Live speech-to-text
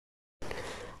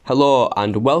Hello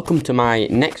and welcome to my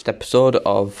next episode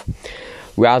of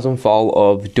Rise and Fall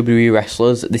of WWE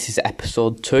Wrestlers. This is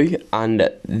episode 2 and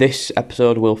this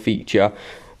episode will feature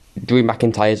Drew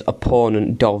McIntyre's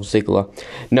opponent Dolph Ziggler.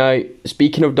 Now, to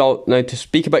speak about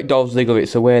Dolph Ziggler,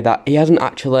 it's a way that he hasn't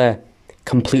actually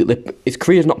his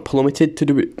career's not plummeted to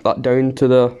do it like down to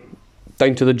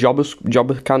the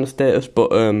jobber kind of status, but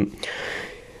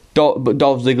Dolph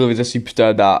Ziggler is a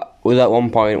superstar that was at one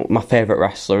point my favourite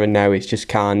wrestler, and now it's just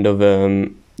kind of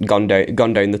gone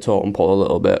down the totem pole a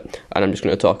little bit, and I'm just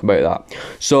going to talk about that.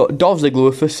 So Dolph Ziggler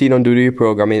was first seen on WWE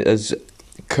programming as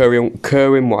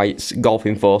Kerwin White's golf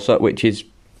enforcer, which is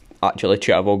actually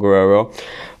Chavo Guerrero,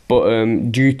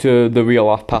 but due to the real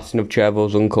life passing of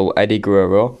Chavo's uncle Eddie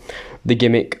Guerrero, the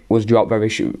gimmick was dropped,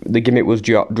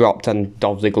 and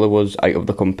Dolph Ziggler was out of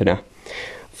the company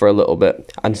for a little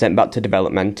bit and sent back to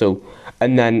developmental.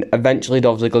 And then eventually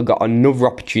Dolph Ziggler got another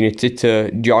opportunity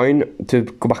to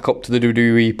go back up to the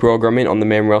WWE programming on the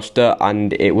main roster,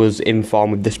 and it was in form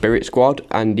with the Spirit Squad,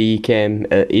 and he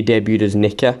debuted as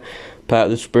Nicky, part of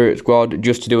the Spirit Squad,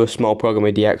 just to do a small program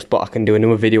with DX, but I can do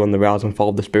another video on the Rise and Fall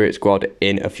of the Spirit Squad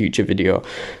in a future video.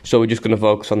 So we're just going to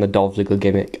focus on the Dolph Ziggler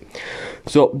gimmick.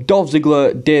 So Dolph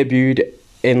Ziggler debuted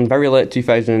in very late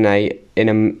 2008,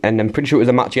 and I'm pretty sure it was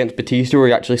a match against Batista where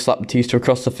he actually slapped Batista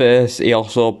across the face. He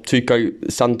also took out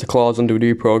Santa Claus on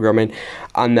WWE programming.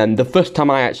 And then the first time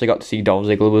I actually got to see Dolph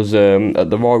Ziggler was at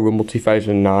the Royal Rumble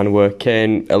 2009, where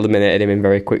Kane eliminated him in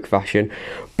very quick fashion.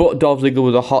 But Dolph Ziggler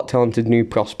was a hot, talented new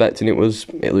prospect, and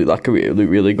it looked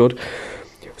really good.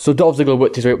 So Dolph Ziggler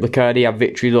worked his way up the card. He had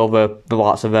victories over the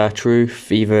likes of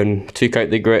R-Truth, even took out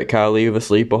the Great Khali with a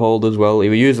sleeper hold as well. He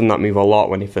was using that move a lot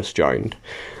when he first joined.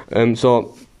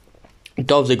 So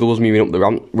Dolph Ziggler was moving up the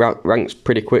ranks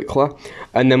pretty quickly.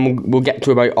 And then we'll get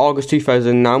to about August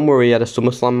 2009, where he had a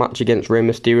SummerSlam match against Rey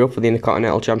Mysterio for the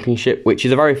Intercontinental Championship, which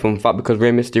is a very fun fact because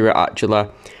Rey Mysterio actually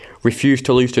refused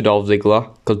to lose to Dolph Ziggler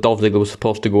because Dolph Ziggler was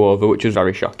supposed to go over, which was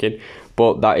very shocking.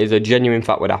 But that is a genuine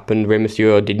fact what happened. Rey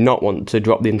Mysterio did not want to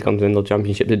drop the Intercontinental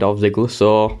Championship to Dolph Ziggler,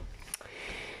 so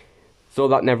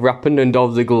that never happened, and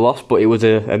Dolph Ziggler lost. But it was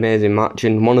an amazing match,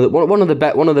 and one of the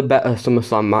better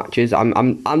SummerSlam matches.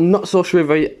 I'm not so sure if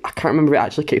I can't remember if it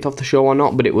actually kicked off the show or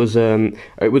not, but it was a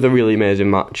really amazing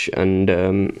match,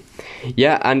 and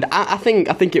yeah, and I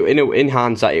think in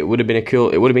hindsight it would have been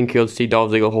cool to see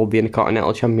Dolph Ziggler hold the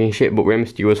Intercontinental Championship, but Rey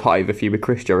Mysterio was hot over feud with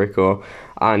Chris Jericho,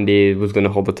 and he was going to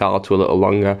hold the title a little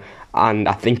longer, and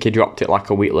I think he dropped it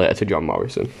like a week later to John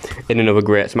Morrison in another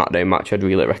great SmackDown match I'd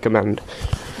really recommend.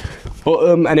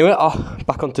 But anyway,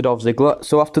 back onto Dolph Ziggler.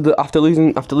 So after losing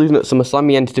at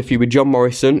SummerSlam, he entered a feud with John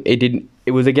Morrison.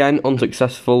 It was again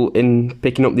unsuccessful in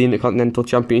picking up the Intercontinental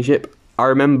Championship. I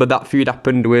remember that feud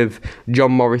happened with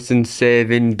John Morrison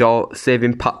saving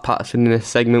Pat Patterson in a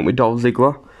segment with Dolph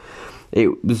Ziggler.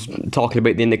 It was talking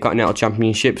about the Intercontinental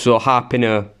Championship, so harping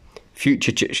a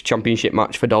future championship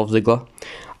match for Dolph Ziggler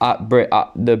at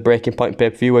the Breaking Point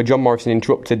pay-per-view, where John Morrison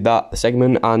interrupted that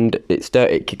segment, and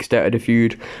it kick-started a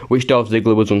feud which Dolph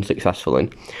Ziggler was unsuccessful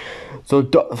in. So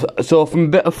from a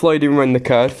bit of flooding around the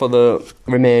card for the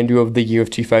remainder of the year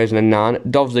of 2009,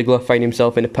 Dolph Ziggler found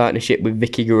himself in a partnership with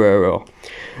Vicky Guerrero.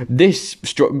 This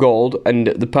struck gold, and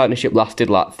the partnership lasted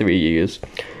like 3 years.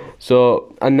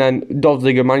 So, and then Dolph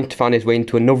Ziggler managed to find his way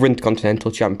into another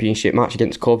Intercontinental Championship match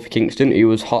against Kofi Kingston, who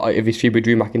was hot out of his feud with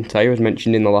Drew McIntyre, as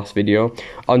mentioned in the last video.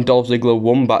 And Dolph Ziggler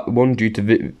won due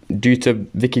to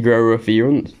Vicky Guerrero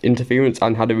interference,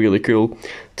 and had a really cool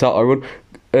title run.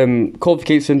 Kofi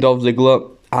Kingston and Dolph Ziggler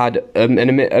had an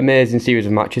amazing series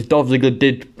of matches. Dolph Ziggler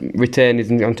did retain his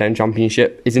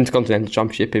Intercontinental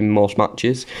Championship in most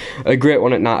matches. A great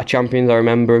one at Night of Champions, I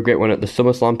remember. A great one at the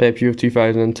SummerSlam pay-per-view of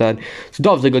 2010. So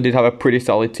Dolph Ziggler did have a pretty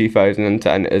solid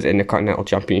 2010 as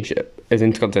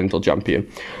Intercontinental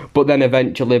Champion. But then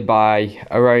eventually by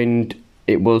around,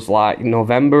 it was like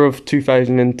November of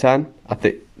 2010, I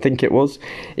think it was,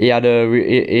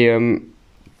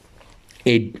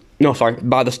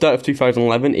 by the start of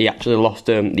 2011, he actually lost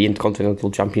the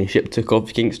Intercontinental Championship to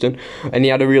Kofi Kingston, and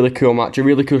he had a really cool match, a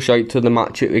really cool shout to the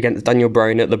match against Daniel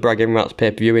Bryan at the Bragging Rats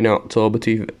pay-per-view in October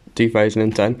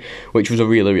 2010, which was a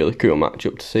really, really cool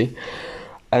matchup to see.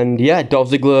 And yeah,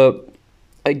 Dolph Ziggler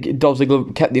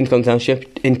kept the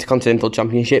Intercontinental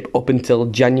Championship up until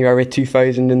January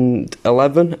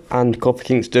 2011, and Kofi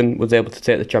Kingston was able to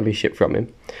take the championship from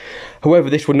him.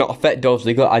 However, this would not affect Dolph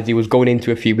Ziggler, as he was going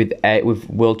into a feud with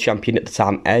world champion at the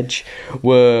time, Edge,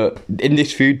 where in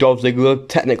this feud, Dolph Ziggler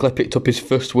technically picked up his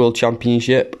first world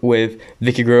championship, with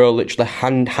Vicky Guerrero literally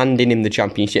handing him the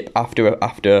championship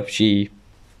after she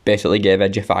basically gave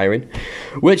Edge a firing,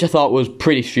 which I thought was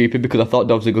pretty stupid because I thought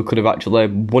Dolph Ziggler could have actually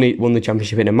won the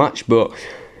championship in a match, but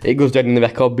it goes down in the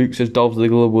record books as Dolph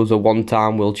Ziggler was a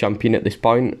one-time world champion at this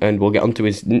point, and we'll get onto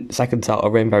his second title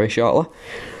reign very shortly.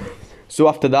 So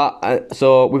after that,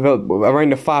 with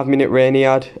around a 5-minute reign he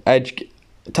had, Edge,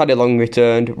 Taddy Long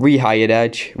returned, rehired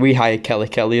Edge,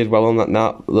 rehired Kelly as well on that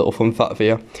night, little fun fact for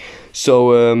you.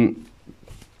 So,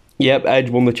 Edge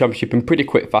won the championship in pretty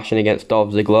quick fashion against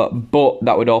Dolph Ziggler, but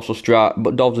Dolph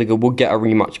Ziggler would get a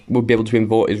rematch, would be able to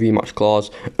invoke his rematch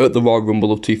clause at the Royal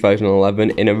Rumble of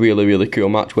 2011 in a really, really cool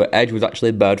match where Edge was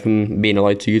actually barred from being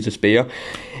allowed to use a spear.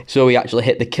 So he actually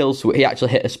hit the kill switch. He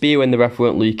actually hit a spear when the ref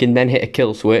weren't looking, then hit a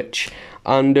kill switch,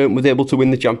 and was able to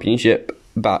win the championship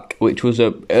back, which was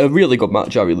a really good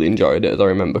match. I really enjoyed it, as I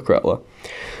remember correctly.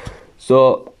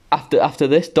 So after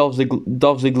this, Dolph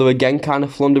Ziggler again kind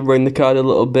of floundered around the card a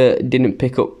little bit. Didn't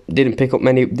pick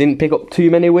up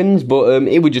too many wins, but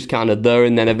he was just kind of there.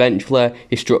 And then eventually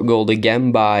he struck gold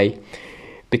again by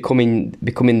becoming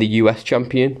the US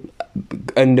champion,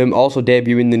 and also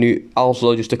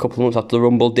just a couple of months after the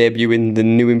Rumble, debuting the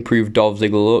new improved Dolph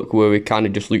Ziggler look, where he kind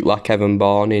of just looked like Kevin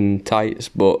Bourne in tights,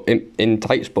 but it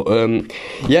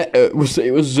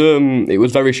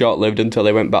was very short lived until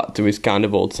he went back to his kind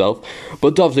of old self.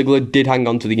 But Dolph Ziggler did hang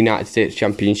on to the United States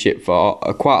Championship for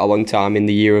quite a long time in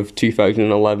the year of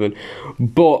 2011.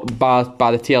 But by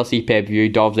the TLC pay-per-view,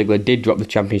 Dolph Ziggler did drop the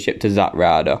championship to Zack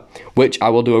Ryder, which I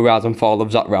will do a rise and fall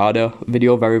of Zack Ryder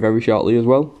video very, very shortly as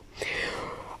well.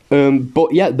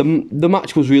 The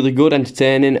match was really good,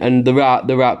 entertaining, and the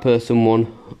right person won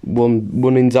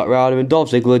in Zack Ryder, and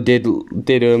Dolph Ziggler did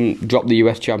drop the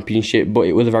US Championship, but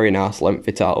it was a very nice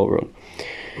lengthy title run.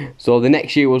 So the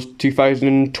next year was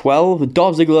 2012.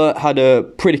 Dolph Ziggler had a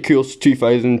pretty cool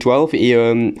 2012. He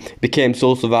became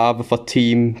sole survivor for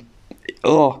Team.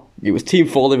 It was Team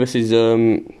Foley versus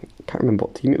I can't remember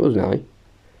what team it was now.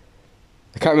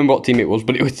 I can't remember what team it was,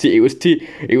 but it was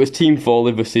Team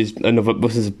Foley versus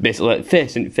basically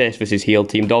face versus heel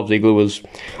team. Dolph Ziggler was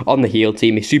on the heel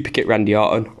team. He super kicked Randy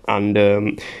Orton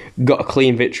and got a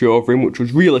clean victory over him, which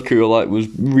was really cool. It was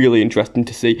really interesting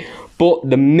to see. But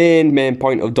the main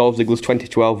point of Dolph Ziggler's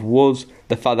 2012 was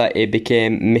the fact that he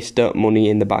became Mr. Money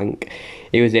in the Bank.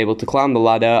 He was able to climb the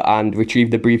ladder and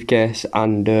retrieve the briefcase,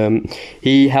 and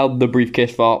he held the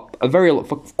briefcase for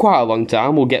quite a long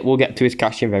time. We'll get to his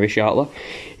cash in very shortly.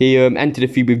 He entered a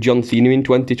feud with John Cena in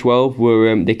 2012,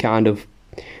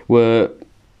 where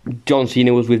John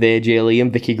Cena was with AJ Lee,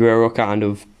 and Vicky Guerrero kind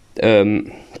of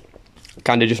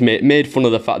just made fun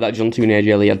of the fact that John Cena and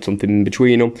AJ Lee had something in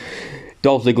between them.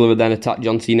 Dolph Ziggler would then attack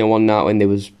John Cena one night when they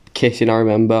was kissing, I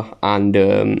remember, and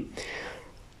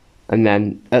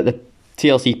then at the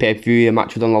TLC pay-per-view, a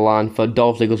match was on the line for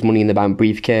Dolph Ziggler's Money in the Bank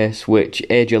briefcase, which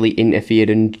AJ Lee interfered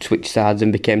and switched sides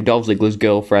and became Dolph Ziggler's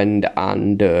girlfriend,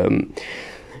 and Dolph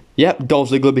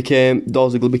Ziggler became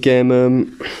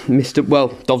Mr. Well,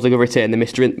 Dolph Ziggler retained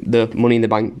the Money in the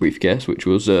Bank briefcase, which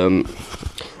was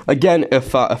again a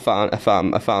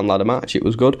fan ladder match. It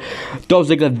was good. Dolph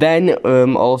Ziggler then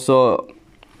also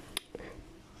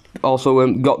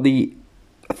got the.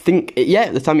 At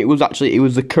the time it was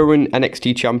the current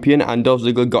NXT champion, and Dolph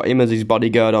Ziggler got him as his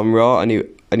bodyguard on Raw, and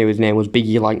his name was Big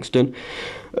E Langston.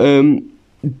 Big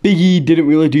E didn't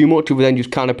really do much other than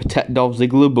just kind of protect Dolph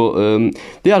Ziggler, but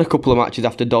they had a couple of matches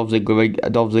after Dolph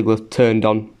Ziggler turned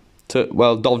on.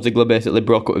 Dolph Ziggler basically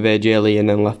broke up with AJ Lee and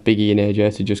then left Big E and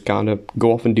AJ to just kind of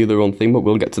go off and do their own thing, but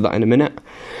we'll get to that in a minute.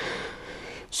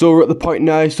 So we're at the point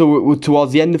now, we're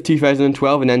towards the end of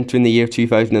 2012 and entering the year of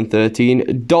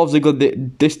 2013. Dolph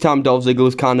Ziggler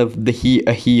was kind of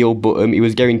a heel, but he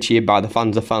was getting cheered by the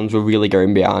fans. The fans were really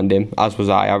going behind him, as was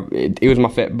I. It was my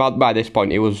by this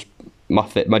point, it was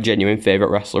my genuine favourite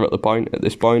wrestler at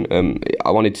this point.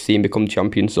 I wanted to see him become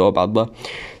champion so badly,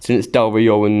 since Del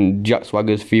Rio and Jack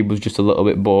Swagger's feud was just a little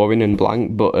bit boring and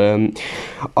blank. But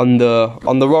on the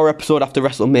Raw episode after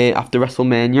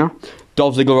WrestleMania,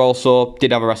 Dolph Ziggler also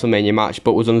did have a WrestleMania match,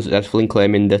 but was unsuccessful in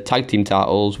claiming the tag team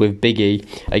titles with Big E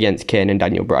against Kane and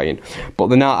Daniel Bryan. But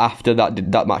the night after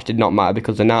that match did not matter,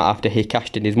 because the night after he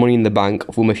cashed in his Money in the Bank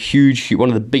from one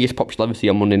of the biggest pops you'll ever see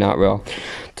on Monday Night Raw,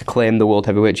 to claim the World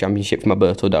Heavyweight Championship from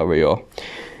Alberto Del Rio. All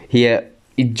he had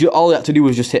to do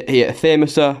was just hit a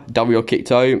famouser. Del Rio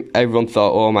kicked out. Everyone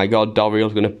thought, oh my god, Del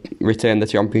Rio's going to retain the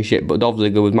championship, but Dolph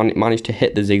Ziggler managed to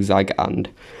hit the zigzag and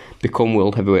become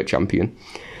World Heavyweight Champion.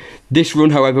 This run,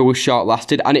 however, was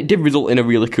short-lasted, and it did result in a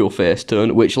really cool face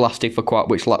turn, which lasted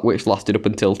up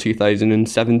until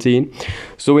 2017.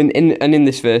 So in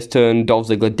this face turn, Dolph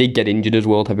Ziggler did get injured as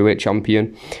World Heavyweight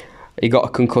Champion, He got a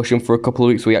concussion for a couple of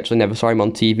weeks, so we actually never saw him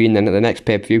on TV. And then at the next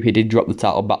pay-per-view, he did drop the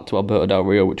title back to Alberto Del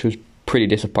Rio, which was pretty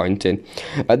disappointing.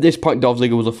 At this point, Dolph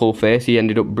Ziggler was a full face. He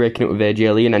ended up breaking up with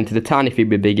AJ Lee and entered a tiny feud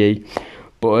with Big E.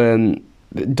 But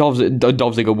Dolph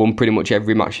Ziggler won pretty much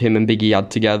every match him and Big E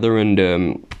had together, and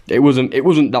it wasn't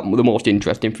that the most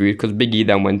interesting feud, because Big E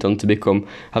then went on to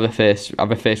have a face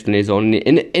on his own.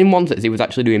 In one sense, he was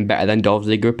actually doing better than Dolph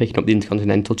Ziggler, picking up the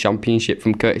Intercontinental Championship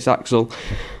from Curtis Axel,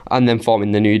 and then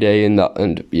forming the New Day in that.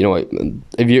 And you know,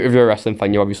 if you're a wrestling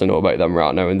fan, you obviously know about them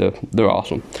right now, and they're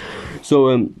awesome. So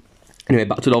anyway,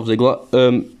 back to Dolph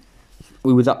Ziggler.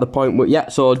 We was at the point where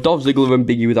so Dolph Ziggler and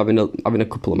Big E was having a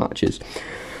couple of matches.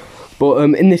 But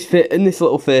in this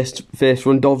little face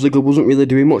run, Dolph Ziggler wasn't really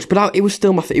doing much. But it was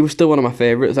still one of my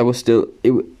favourites. He was still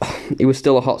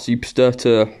a hot superstar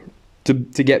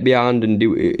to get behind and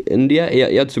do it. And yeah,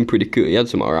 he had some pretty cool. He had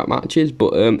some alright matches,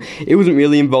 but he wasn't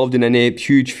really involved in any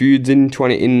huge feuds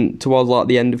towards like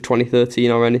the end of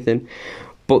 2013 or anything.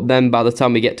 But then by the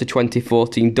time we get to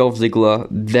 2014, Dolph Ziggler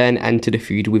then entered a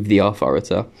feud with The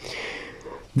Authority.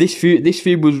 This feud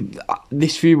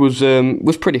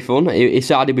was pretty fun. It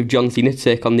started with John Cena to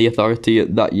take on The Authority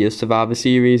at that year's Survivor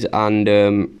Series, and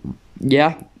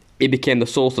he became the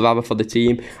sole survivor for the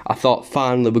team. I thought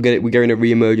finally we're getting a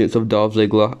re-emergence of Dolph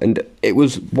Ziggler, and it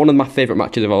was one of my favourite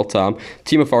matches of all time.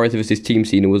 Team Authority versus Team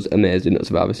Cena was amazing at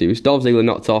Survivor Series. Dolph Ziggler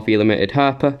knocked off, he eliminated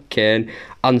Harper, Kane,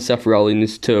 and Seth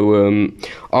Rollins to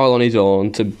all on his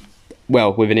own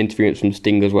with an interference from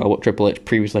Sting as well, but Triple H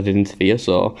previously did interfere,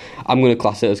 so I'm going to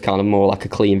class it as kind of more like a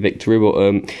clean victory.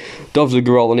 But Dolph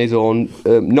Ziggler all on his own,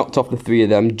 knocked off the three of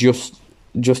them just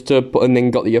to put, and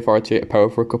then got the Authority at power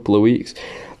for a couple of weeks.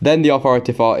 Then the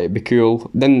Authority thought it'd be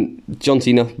cool. Then John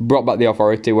Cena brought back the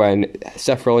Authority when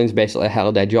Seth Rollins basically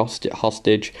held Edge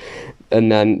hostage,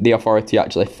 and then the Authority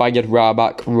actually fired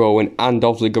Ryback, Rowan, and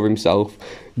Dolph Ziggler himself,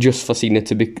 just for Cena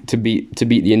to beat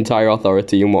the entire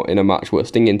Authority in a match where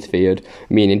Sting interfered,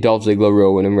 meaning Dolph Ziggler,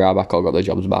 Rowan, and Ryback all got their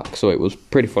jobs back. So it was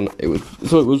pretty fun. It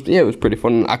was pretty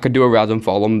fun. I could do a rise and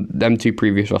fall on them two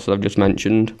previous wrestlers I've just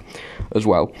mentioned as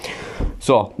well.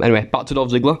 So anyway, back to Dolph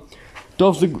Ziggler.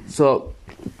 So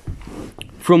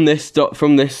from this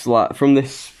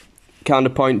kind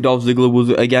of point, Dolph Ziggler was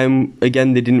again they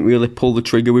didn't really pull the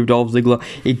trigger with Dolph Ziggler.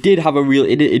 He did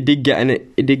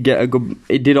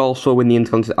also win the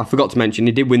Intercontinental. I forgot to mention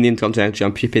he did win the Intercontinental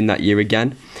Championship in that year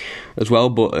again as well,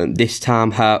 but this time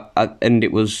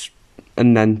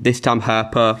this time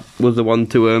Harper was the one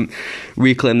to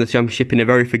reclaim the championship in a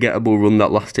very forgettable run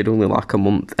that lasted only like a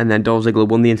month, and then Dolph Ziggler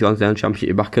won the Intercontinental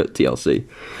Championship back at TLC.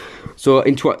 So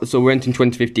we're entering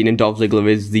 2015, and Dolph Ziggler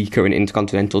is the current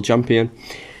Intercontinental Champion.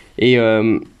 He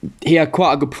had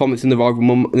quite a good performance in the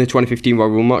 2015 Royal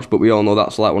Rumble match, but we all know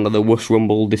that's like one of the worst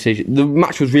Rumble decisions. The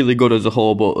match was really good as a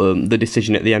whole, but the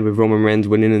decision at the end with Roman Reigns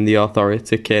winning and the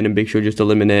Authority, Kane and Big Show just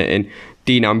eliminating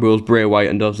Dean Ambrose, Bray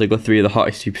Wyatt and Dolph Ziggler, three of the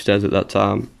hottest superstars at that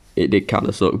time, it did kind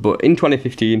of suck. But in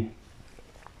 2015,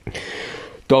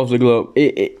 Dolph Ziggler,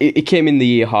 it came in the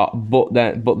year hot, but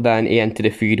then he entered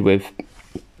a feud with.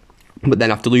 But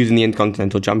then after losing the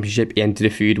Intercontinental Championship, he entered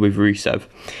a feud with Rusev.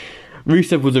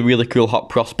 Rusev was a really cool hot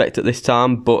prospect at this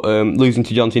time, but losing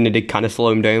to John Cena did kind of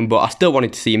slow him down. But I still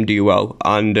wanted to see him do well,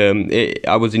 and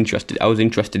I was interested in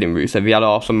Rusev. He had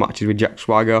awesome matches with Jack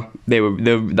Swagger.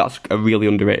 That's a really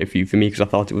underrated feud for me, because I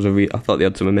thought they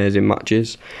had some amazing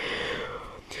matches.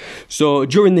 So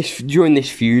during this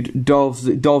feud, Dolph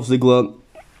Ziggler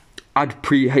had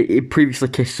previously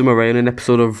kissed Summer Rae in an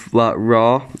episode of like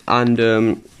Raw,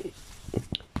 and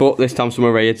but this time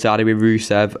Summer Rae had sided with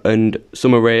Rusev, and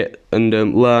Summer Rae and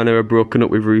Lana are broken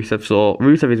up with Rusev, so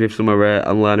Rusev is with Summer Rae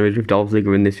and Lana is with Dolph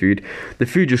Ziggler in this feud. The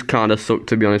feud just kind of sucked,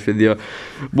 to be honest with you.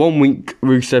 1 week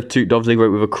Rusev took Dolph Ziggler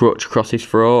out with a crutch across his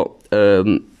throat.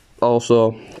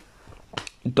 Also,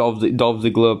 Dolph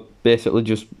Ziggler basically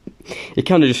just... He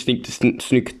kind of just sneaked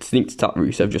attack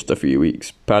Rusev just a few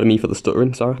weeks. Pardon me for the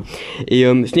stuttering, sorry. He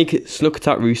snuck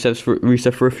attack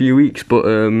Rusev for a few weeks, but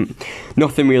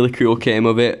nothing really cool came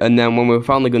of it. And then when we were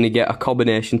finally going to get a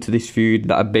combination to this feud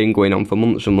that had been going on for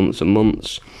months and months and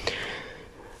months,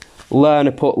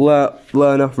 Lana,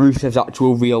 Rusev's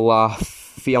actual real life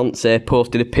fiance,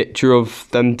 posted a picture of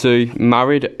them two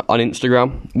married on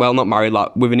Instagram. Well, not married,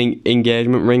 like with an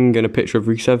engagement ring and a picture of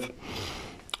Rusev,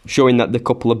 showing that the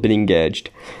couple had been engaged.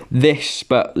 This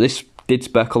did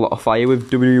spark a lot of fire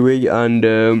with WWE, and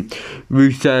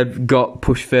Rusev got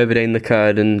pushed further down the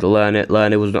card, and Lana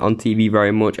wasn't on TV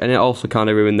very much, and it also kind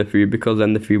of ruined the feud, because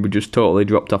then the feud was just totally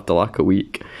dropped after like a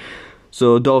week.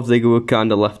 So Dolph Ziggler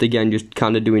kind of left again, just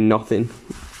kind of doing nothing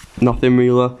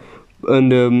really.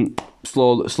 And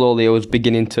slowly I was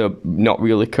beginning to not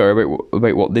really care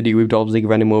about what they do with Dolph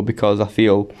Ziggler anymore, because I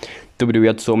feel WWE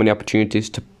had so many opportunities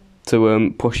to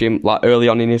push him, like early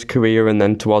on in his career, and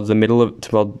then towards the middle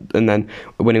and then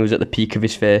when he was at the peak of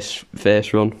his face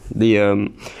run, they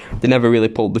never really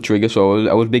pulled the trigger. So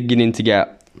I was beginning to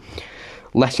get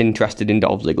less interested in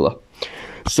Dolph Ziggler.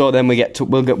 So then we'll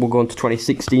go on to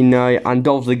 2016 now, and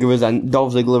Dolph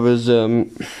Ziggler has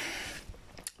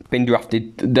been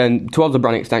drafted. Then towards the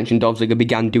brand extension, Dolph Ziggler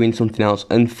began doing something else,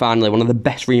 and finally one of the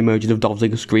best re-emerges of Dolph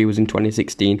Ziggler's career was in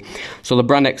 2016. So the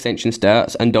brand extension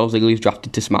starts, and Dolph Ziggler is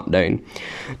drafted to SmackDown.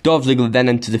 Dolph Ziggler then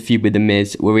enters a feud with The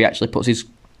Miz, where he actually puts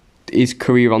his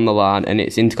career on the line, and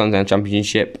it's Intercontinental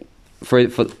Championship for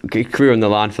career on the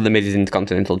line for The Miz's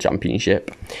Intercontinental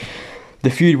Championship. The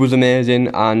feud was amazing,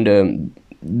 and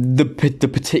the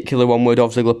particular one where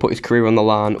Dolph Ziggler put his career on the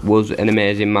line was an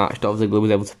amazing match. Dolph Ziggler was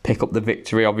able to pick up the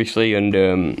victory, obviously, and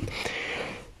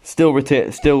still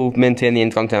maintain the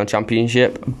Intercontinental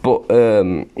Championship. But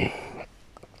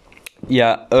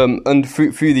and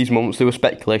through these months there was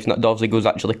speculation that Dolph Ziggler was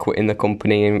actually quitting the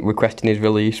company and requesting his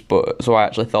release. But so I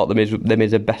actually thought the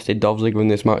Miz had bested Dolph Ziggler in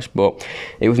this match, but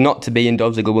it was not to be, and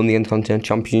Dolph Ziggler won the Intercontinental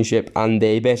Championship, and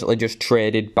they basically just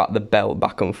traded the belt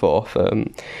back and forth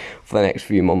for the next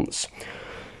few months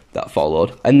that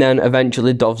followed. And then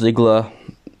eventually Dolph Ziggler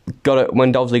got it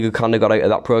when Dolph Ziggler kind of got out of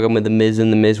that program with The Miz,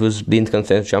 and The Miz was the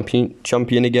Intercontinental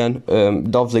champion again.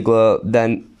 Dolph Ziggler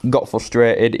then got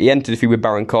frustrated. He entered a feud with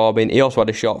Baron Corbin. He also had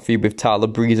a short feud with Tyler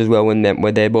Breeze as well when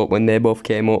they both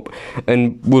came up,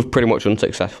 and was pretty much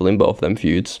unsuccessful in both them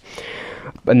feuds.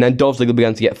 And then Dolph Ziggler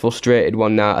began to get frustrated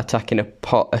one night, attacking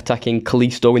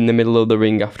Kalisto in the middle of the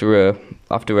ring after a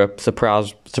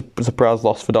surprise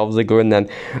loss for Dolph Ziggler, and then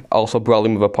also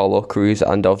brawling with Apollo Crews,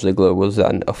 and Dolph Ziggler was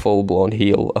then a full-blown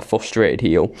heel, a frustrated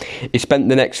heel. He spent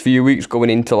the next few weeks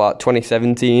going into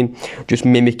 2017 just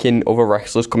mimicking other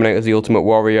wrestlers, coming out as the Ultimate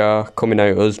Warrior, coming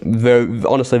out as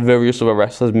various other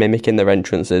wrestlers, mimicking their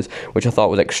entrances, which I thought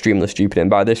was extremely stupid. And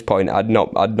by this point,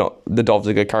 the Dolph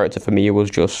Ziggler character for me was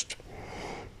just.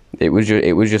 It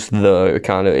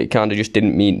kind of just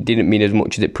didn't mean as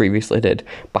much as it previously did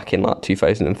back in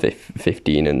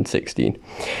 2015 and 16.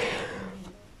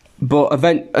 But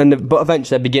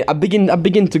eventually I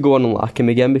begin to go on and like him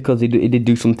again, because he did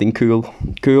do something cool,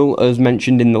 as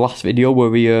mentioned in the last video,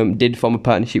 where he did form a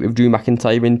partnership with Drew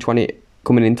McIntyre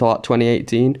coming into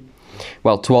 2018.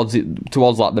 Well, towards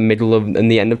the middle of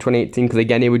and the end of 2018, because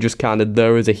again he was just kind of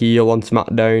there as a heel on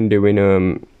SmackDown doing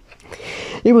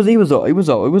It was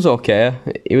okay.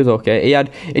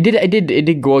 He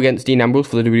did go against Dean Ambrose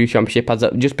for the WWE Championship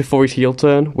just before his heel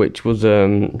turn, which was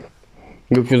an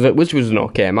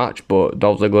okay match. But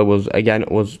Dolph Ziggler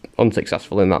was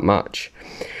unsuccessful in that match,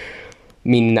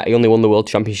 meaning that he only won the World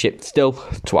Championship still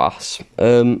twice.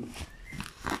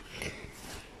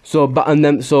 So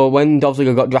when Dolph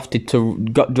Ziggler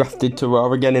got drafted to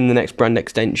Raw again in the next brand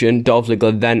extension, Dolph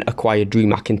Ziggler then acquired Drew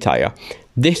McIntyre.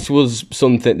 This was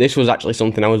actually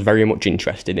something I was very much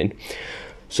interested in.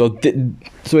 So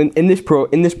in this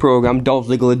program, Dolph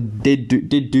Ziggler did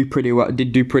do pretty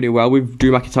well with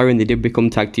Drew McIntyre, and they did become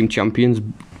tag team champions.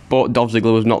 But Dolph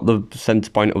Ziggler was not the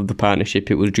centre point of the partnership.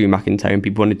 It was Drew McIntyre, and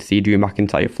people wanted to see Drew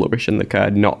McIntyre flourish in the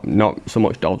card, not so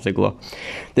much Dolph Ziggler.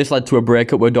 This led to a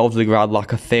breakup where Dolph Ziggler had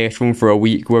a face run for a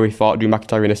week where he fought Drew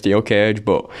McIntyre in a steel cage,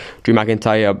 but Drew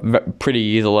McIntyre pretty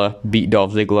easily beat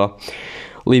Dolph Ziggler,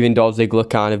 leaving Dolph Ziggler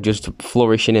kind of just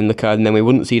flourishing in the card. And then we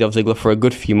wouldn't see Dolph Ziggler for a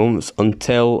good few months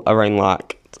until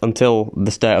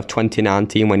the start of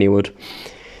 2019, when he would.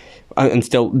 The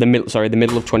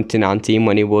middle of 2019,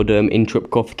 when he would interrupt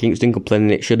Kofi Kingston,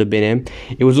 complaining it should have been him.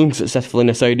 He was unsuccessful in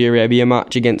a Saudi Arabia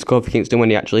match against Kofi Kingston when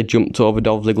he actually jumped over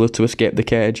Dolph Ziggler to escape the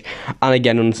cage, and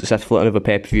again unsuccessful at another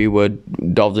pay-per-view where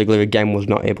Dolph Ziggler again was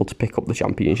not able to pick up the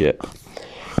championship,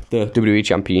 the WWE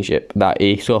Championship that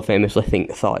he so famously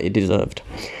thought he deserved.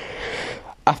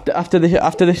 After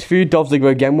this feud, Dolph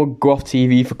Ziggler again would go off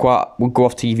TV for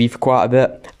quite a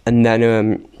bit, and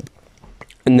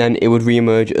then it would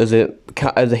reemerge as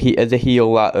a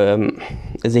heel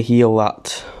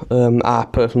that I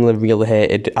personally really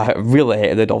hated. I really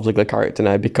hated the Dolph Ziggler character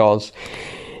now, because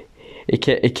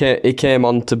it came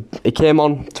on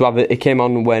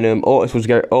when Otis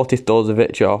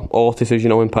Dozovich, or Otis as you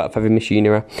know in Part of Heavy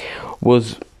Machinery,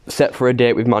 was set for a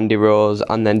date with Mandy Rose,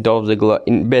 and then Dolph Ziggler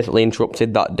basically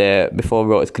interrupted that date before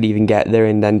Otis could even get there,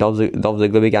 and then Dolph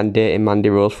Ziggler began dating Mandy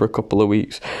Rose for a couple of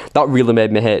weeks. That really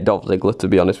made me hate Dolph Ziggler, to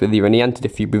be honest with you, and he entered a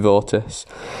feud with Otis.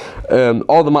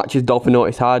 All the matches Dolph and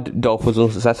Otis had, Dolph was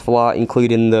unsuccessful at,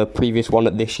 including the previous one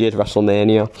at this year's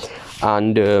WrestleMania,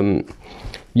 and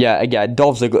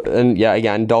Dolph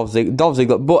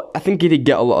Ziggler, but I think he did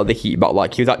get a lot of the heat back.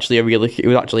 Like he was actually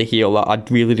a heel that I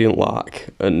really didn't like,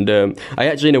 and I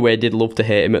actually in a way did love to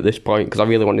hate him at this point because I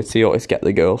really wanted to see Otis get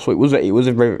the girl. So it was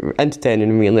a very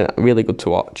entertaining and really good to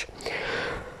watch.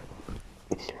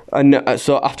 And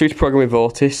so after his program with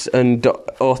Otis and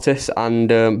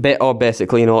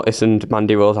basically Otis and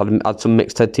Mandy Rose had some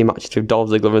mixed tag team matches with Dolph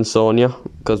Ziggler and Sonya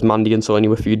because Mandy and Sonya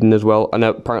were feuding as well, and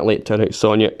apparently it turned out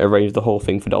Sonya arranged the whole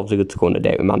thing for Dolph Ziggler to go on a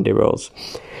date with Mandy Rose.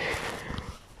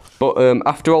 But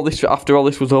after all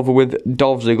this was over with,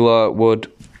 Dolph Ziggler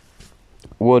would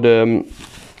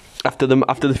after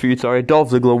the feud, Dolph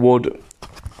Ziggler would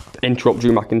interrupt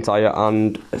Drew McIntyre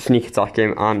and sneak attack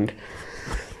him, and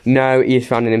now he is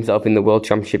finding himself in the World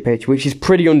Championship pitch, which is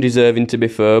pretty undeserving to be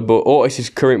fair, but Otis is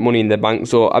current Money in the Bank,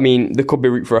 so I mean, there could be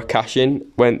route for a cash-in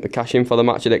for the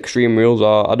match at Extreme Rules,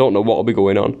 or I don't know what will be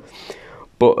going on.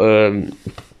 But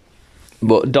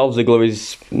Dolph Ziggler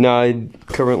is now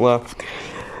currently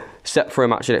set for a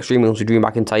match at Extreme Rules with Drew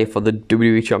McIntyre for the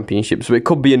WWE Championship, so it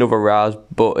could be another Raz,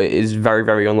 but it is very,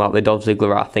 very unlikely. Dolph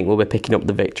Ziggler, I think, will be picking up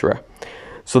the victory.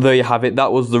 So there you have it.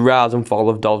 That was the rise and fall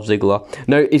of Dolph Ziggler.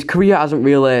 Now, his career hasn't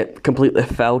really completely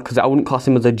fell, because I wouldn't class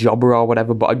him as a jobber or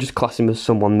whatever, but I just class him as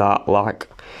someone that, like,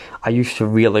 I used to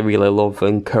really, really love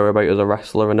and care about as a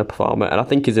wrestler and a performer, and I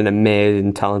think he's an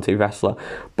amazing, talented wrestler.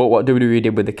 But what WWE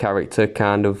did with the character,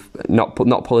 kind of not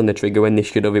pulling the trigger when they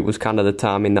should have, it was kind of the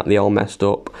timing that they all messed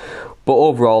up. But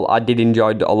overall, I did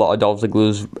enjoy a lot of Dolph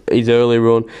Ziggler's his early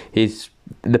run,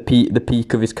 the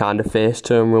peak of his kind of face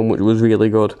turn run, which was really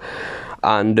good.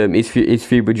 And his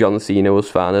feud with John Cena was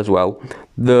fun as well.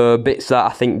 The bits that I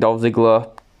think Dolph Ziggler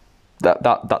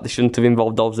that they shouldn't have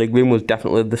involved Dolph Ziggler in was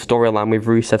definitely the storyline with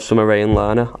Rusev, Summer Rae and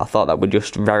Lana. I thought that was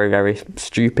just very, very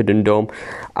stupid and dumb.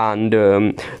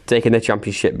 And taking the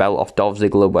championship belt off Dolph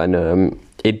Ziggler when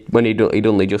he'd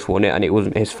only just won it, and it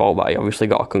wasn't his fault that he obviously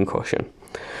got a concussion.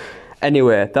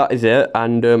 Anyway, that is it,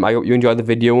 and I hope you enjoyed the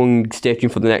video and stay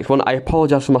tuned for the next one. I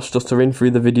apologise for my stuttering through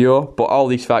the video, but all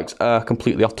these facts are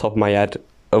completely off the top of my head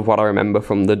of what I remember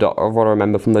from the Dolph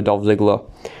Ziggler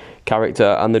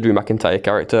character and the Drew McIntyre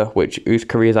character, whose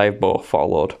careers I have both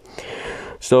followed.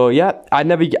 So yeah, I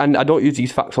don't use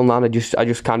these facts online. I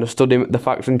just kind of study the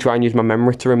facts and try and use my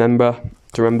memory to remember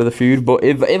the feud. But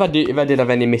if I did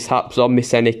have any mishaps or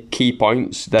miss any key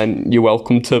points, then you're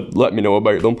welcome to let me know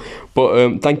about them.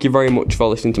 But thank you very much for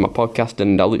listening to my podcast,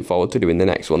 and I look forward to doing the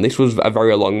next one. This was a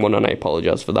very long one, and I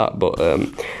apologise for that. But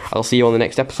I'll see you on the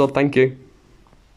next episode. Thank you.